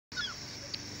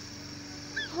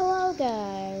Hello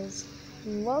guys,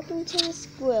 and welcome to the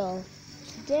Squill.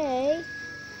 Today,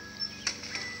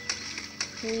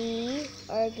 we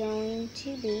are going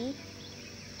to be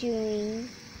doing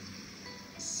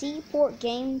Seaport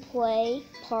Gameplay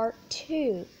Part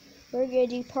 2. We're going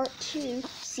to do Part 2,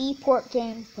 Seaport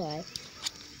Gameplay.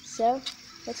 So,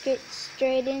 let's get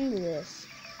straight into this.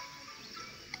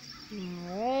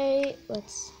 Alright,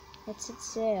 let's set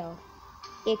sail.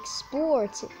 Explore.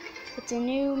 It's a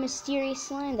new mysterious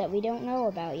land that we don't know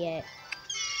about yet.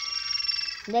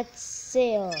 Let's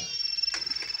sail.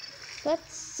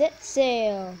 Let's set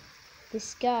sail the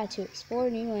sky to explore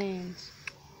new lands.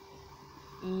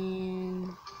 And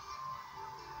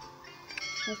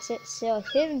let's set sail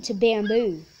heading to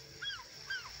bamboo.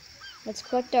 Let's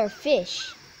collect our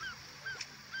fish.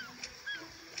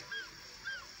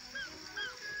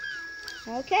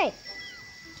 Okay.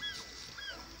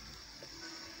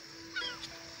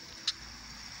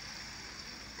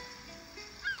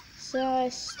 So I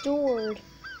stored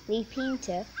the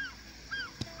Pinta.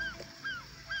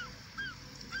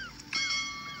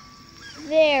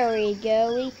 There we go,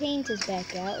 Lee Pinta's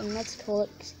back out, and let's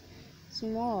collect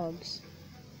some logs.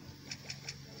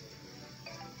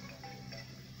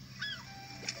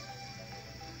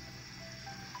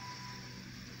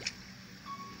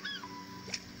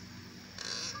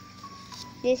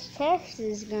 This test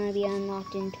is going to be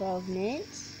unlocked in 12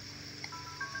 minutes.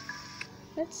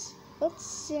 Let's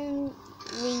send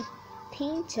Lee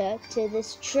Pinta to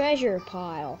this treasure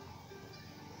pile.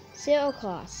 Sail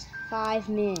cost 5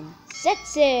 men. Set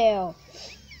sail!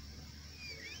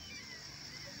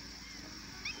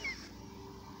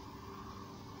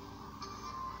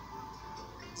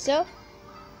 So,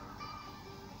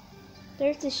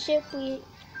 there's the ship we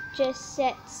just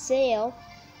set to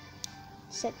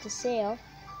sail.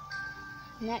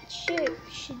 And that ship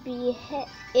should be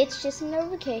it's just a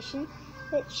notification.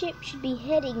 That ship should be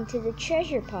heading to the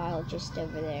treasure pile just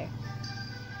over there.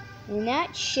 And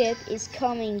that ship is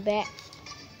coming back.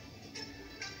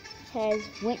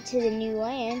 Went to the new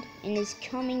land and is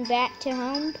coming back to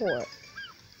Homeport.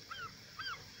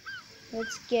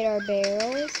 Let's get our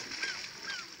barrels.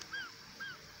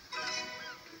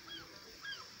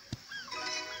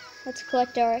 Let's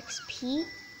collect our XP.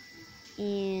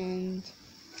 And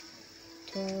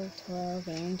 12, 12,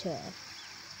 and 12.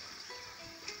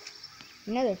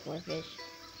 Another 4 fish.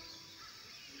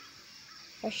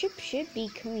 Our ship should be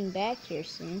coming back here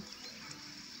soon.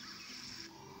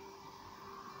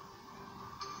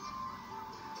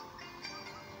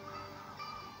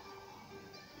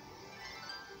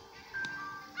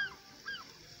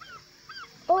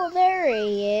 Oh, there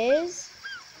he is.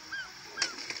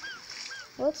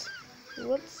 Let's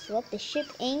let the ship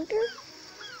anchor.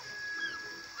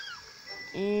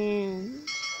 And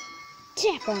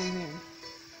tap on him.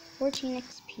 14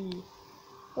 XP.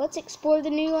 Let's explore the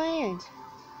new land.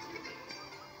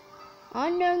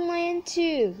 Unknown land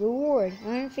 2. Reward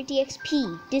 150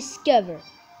 XP. Discover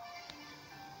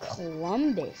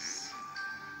Columbus.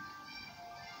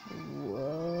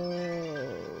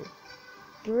 Whoa.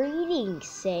 Greetings,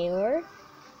 sailor.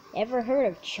 Ever heard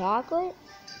of chocolate?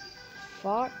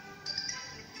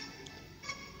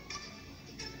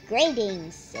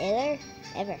 Greetings, sailor.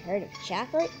 Ever heard of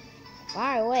chocolate?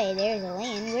 Far away, there's a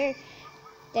land where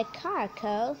the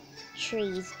cacao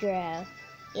trees grow.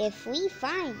 If we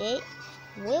find it,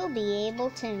 we'll be able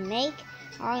to make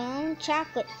our own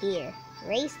chocolate here.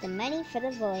 Raise the money for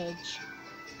the voyage.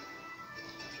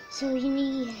 So we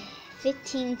need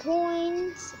 15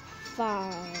 coins.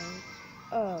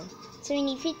 So we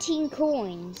need 15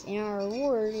 coins, and our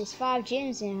reward is 5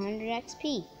 gems and 100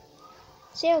 XP.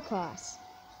 Sale cost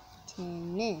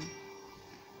 10 men.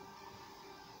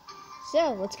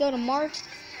 So, let's go to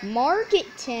Market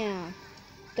Town.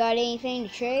 Got anything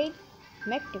to trade?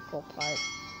 Mechanical part.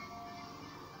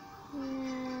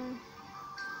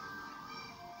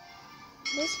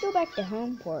 Let's go back to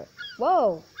Homeport.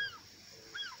 Whoa!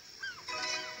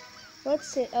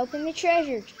 Let's open the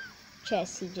treasure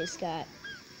chest he just got.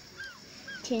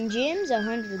 10 gems,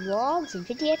 100 logs, and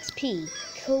 50 XP.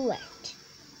 Collect.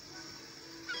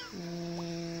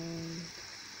 And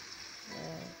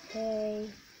okay.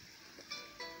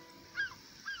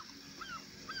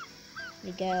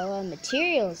 We got a lot of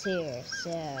materials here,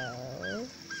 so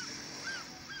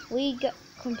we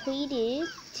completed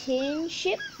 10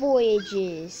 ship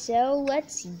voyages. So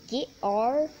let's get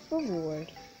our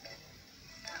reward.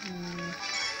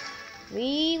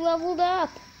 We leveled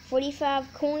up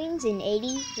 45 coins and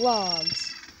 80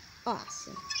 logs.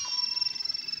 Awesome.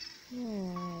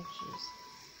 Oh,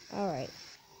 jeez. Alright.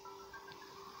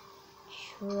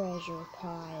 Treasure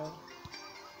pile.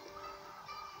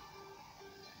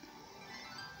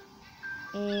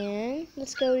 And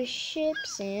let's go to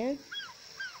ships, and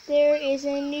there is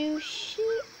a new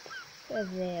ship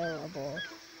available.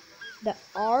 The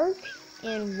Ark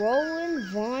and Roland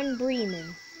von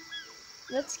Bremen.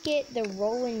 Let's get the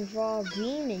Roland von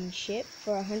Bremen ship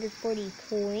for 140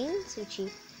 coins, which you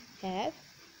have,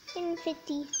 and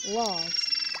 50 logs.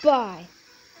 Buy!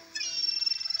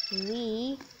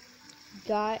 We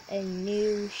got a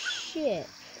new ship.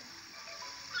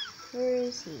 Where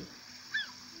is he?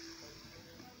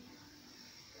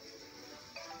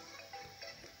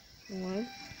 One.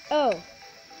 Oh!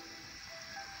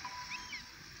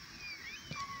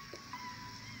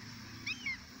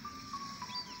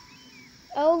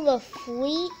 Oh, the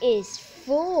fleet is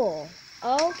full.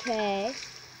 Okay.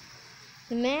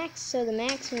 So the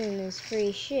maximum is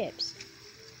 3 ships.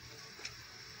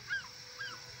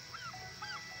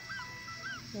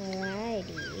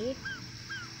 Alrighty.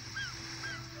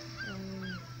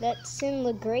 Let's send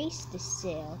LaGrace to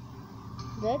sail.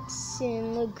 Let's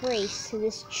send LaGrace to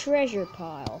this treasure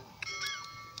pile.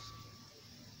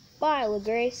 Bye,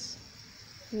 LaGrace.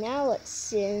 Now let's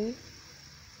send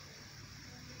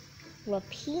La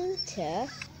Pinta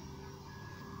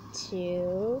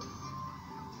to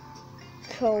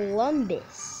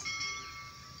Columbus.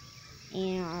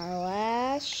 And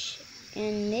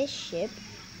this ship,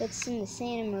 let's send the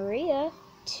Santa Maria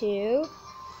to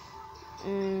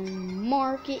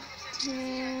Market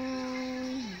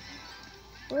Town.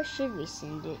 Where should we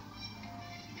send it?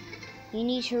 You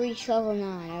need to reach level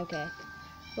 9. Okay.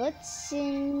 Let's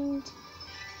send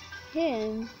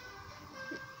him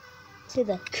to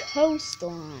the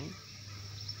coastline.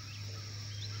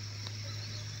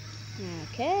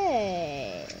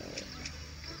 Okay.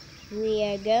 We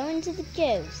are going to the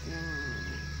coastline.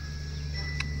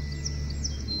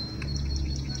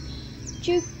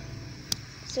 Choop.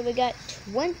 So we got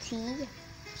 20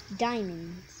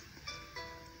 diamonds.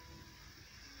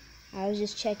 I was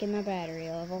just checking my battery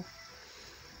level.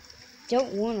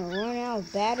 Don't want to run out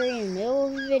of battery in the middle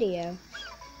of the video.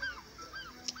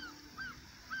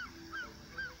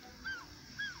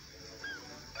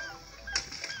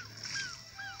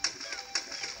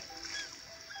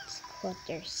 Let's collect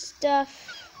their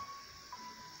stuff.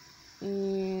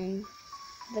 And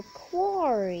the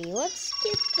quarry. Let's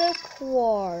get the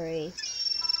quarry.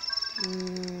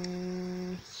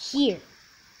 Here.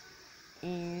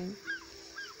 And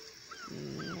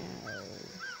no.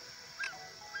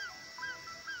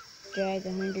 Drag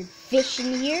 100 fish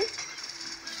in here.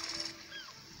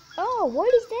 Oh,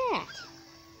 what is that?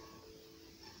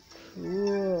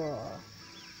 Cool.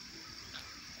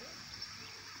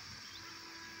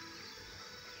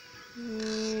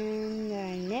 And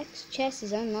our next chest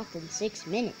is unlocked in 6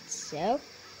 minutes, so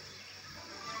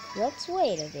let's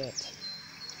wait a bit.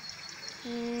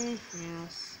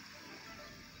 House.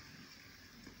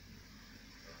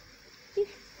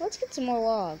 Let's get some more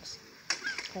logs.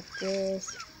 Cut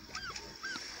this.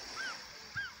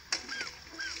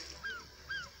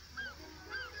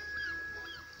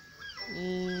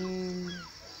 And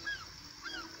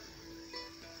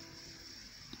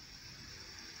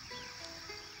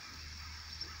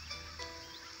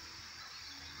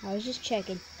I was just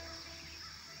checking.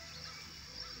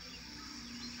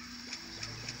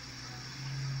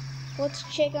 Let's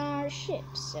check on our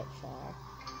ships so far.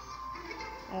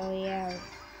 Oh yeah.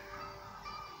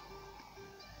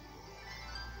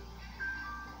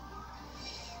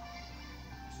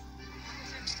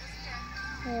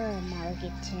 Oh,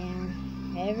 Market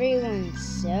Town.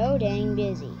 Everyone's so dang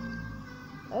busy.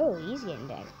 Oh, he's getting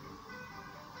back.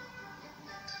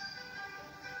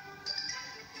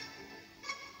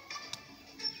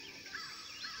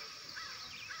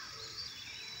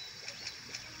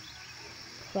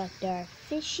 Collect our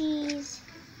fishies.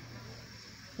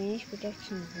 Finish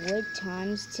production of wood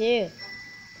 ×2.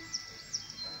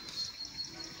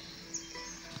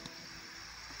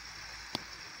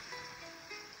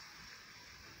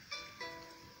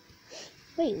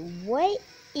 Wait, what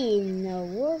in the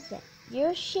world is that?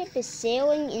 Your ship is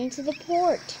sailing into the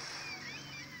port.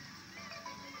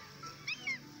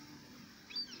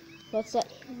 Let's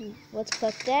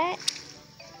collect that.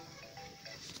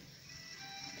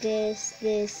 This,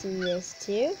 and this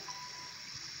too.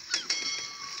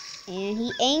 And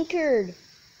he anchored.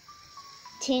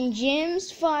 10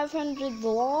 gems, 500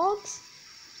 logs,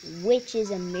 which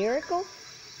is a miracle,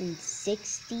 and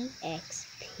 60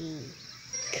 XP.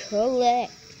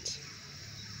 Collect.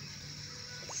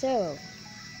 So,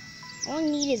 all I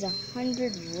need is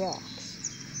 100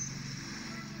 rocks.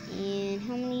 And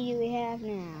how many do we have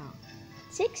now?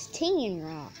 16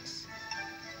 rocks.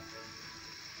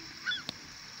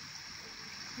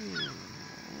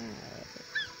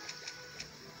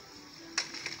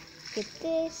 Get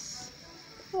this.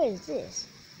 What is this?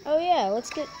 Oh yeah, let's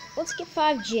get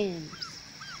 5 gems.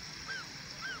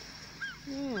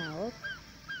 Yeah, look.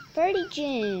 30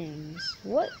 gems.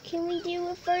 What can we do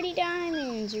with 30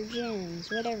 diamonds or gems?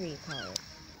 Whatever you call it.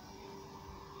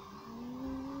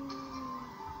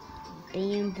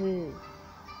 Bamboo.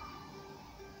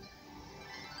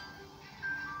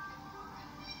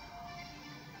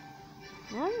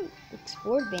 I haven't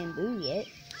explored bamboo yet.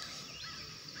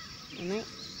 I might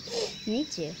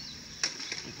need to.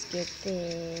 Let's get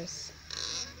this.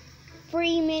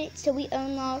 3 minutes till we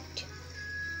unlocked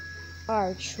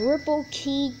our triple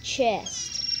key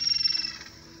chest.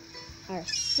 Our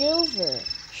silver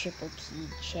triple key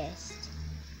chest.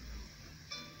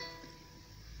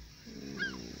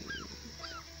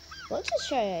 Let's just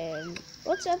try to,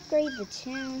 let's upgrade the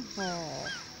town hall.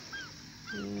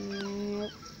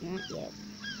 Nope, not yet.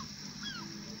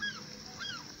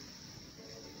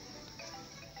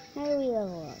 How do we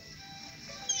level up?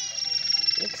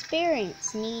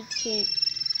 Experience need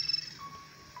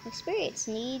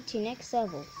to next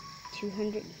level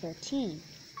 213.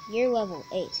 You're level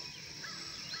 8.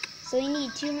 So we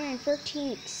need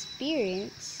 213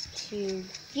 experience to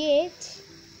get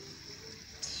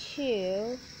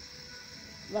to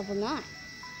level 9.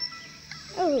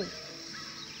 Oh.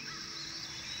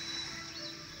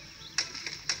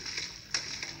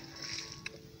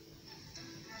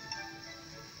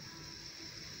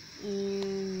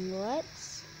 And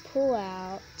let's pull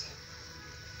out.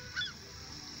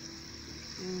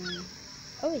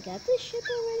 Oh, we got this ship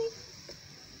already?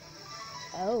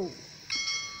 Oh.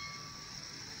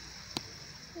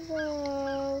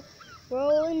 Whoa.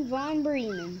 Roland von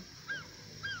Bremen.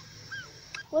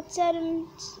 Let's get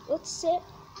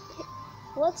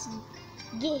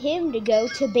him to go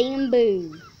to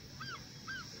bamboo.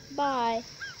 Bye.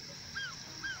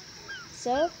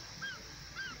 So,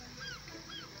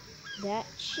 that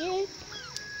ship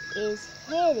is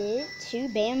headed to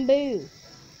bamboo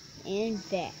and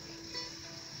back.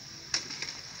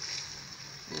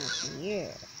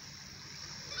 Here.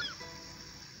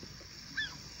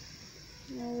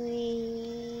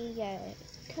 We got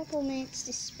a couple minutes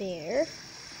to spare.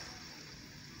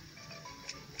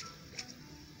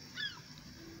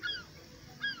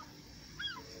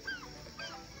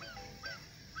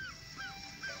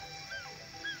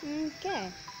 Okay.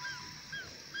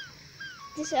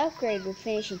 This upgrade will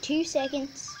finish in 2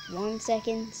 seconds, 1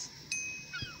 second,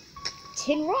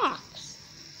 10 rocks.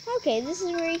 Okay, this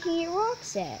is where you can get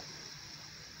rocks at.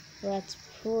 Let's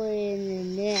put in the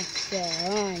next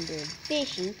 100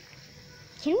 fishy.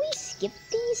 Can we skip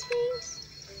these things?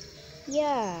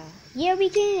 Yeah. Yeah, we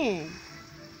can.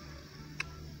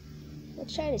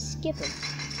 Let's try to skip them.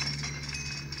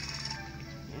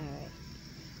 Alright.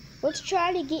 Let's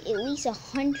try to get at least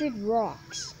 100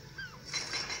 rocks.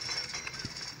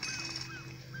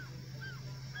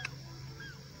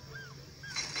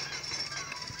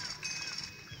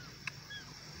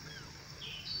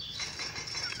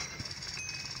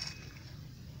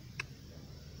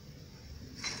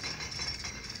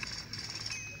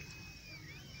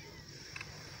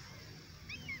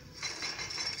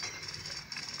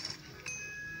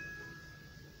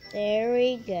 There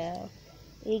we go.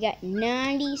 We got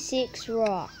 96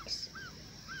 rocks.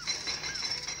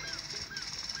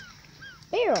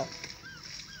 Barrel.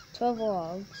 12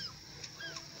 logs.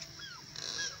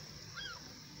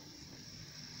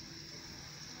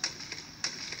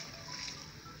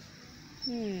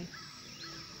 We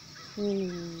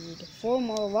need 4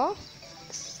 more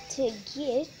rocks to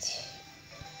get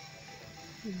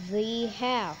the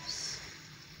house.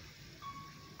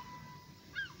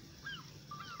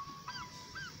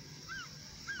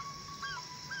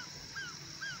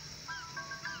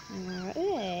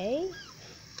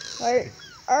 Alright.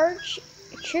 Our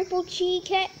triple key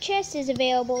chest is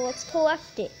available. Let's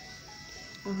collect it.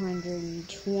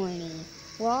 120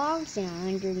 logs and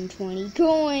 120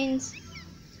 coins.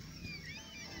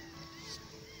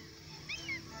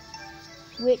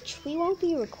 Which we won't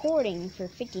be recording for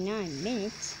 59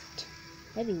 minutes.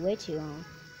 That'd be way too long.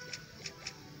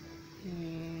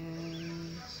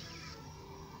 And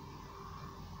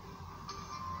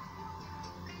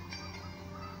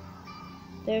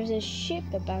there's a ship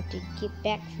about to get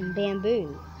back from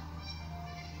bamboo.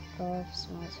 Golf,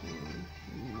 small town,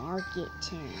 market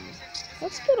town.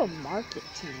 Let's go to market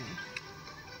town.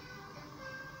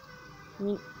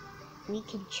 We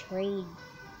can trade.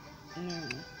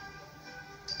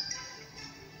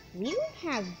 We don't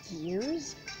have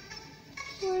gears.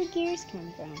 Where do gears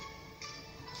come from?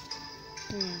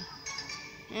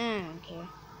 I don't care.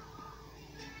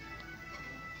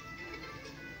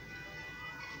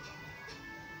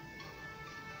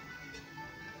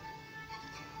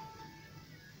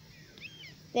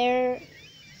 There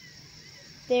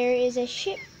is a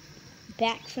ship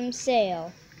back from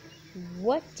sail.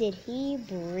 What did he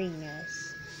bring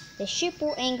us? The ship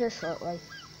will anchor shortly.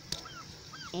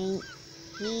 And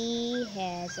he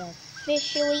has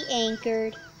officially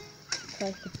anchored.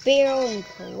 Collect the barrel and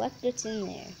collect what's in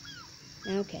there.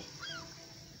 Okay.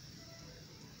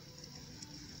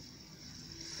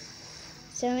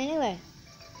 So anyway,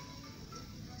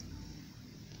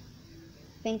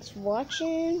 thanks for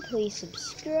watching. Please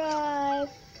subscribe.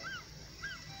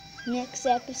 Next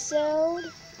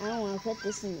episode, I don't want to put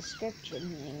this in the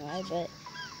description anyway, but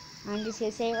I'm just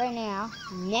going to say it right now.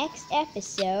 Next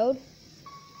episode,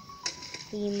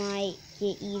 we might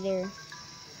do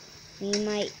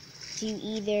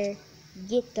either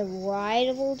get the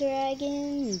rideable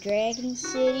dragon in Dragon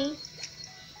City,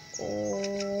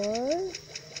 or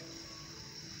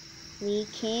we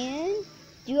can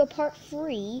do a part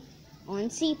 3 on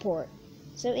Seaport.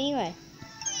 So anyway,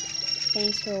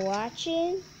 thanks for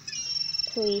watching.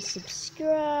 Please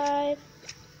subscribe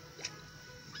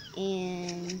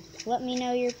and let me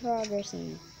know your progress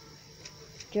in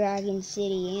Dragon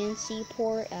City and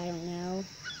Seaport. I don't know,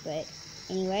 but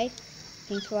anyway,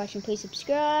 thanks for watching. Please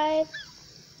subscribe.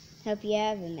 Hope you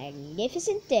have a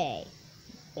magnificent day,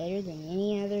 better than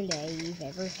any other day you've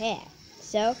ever had.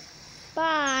 So,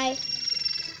 bye.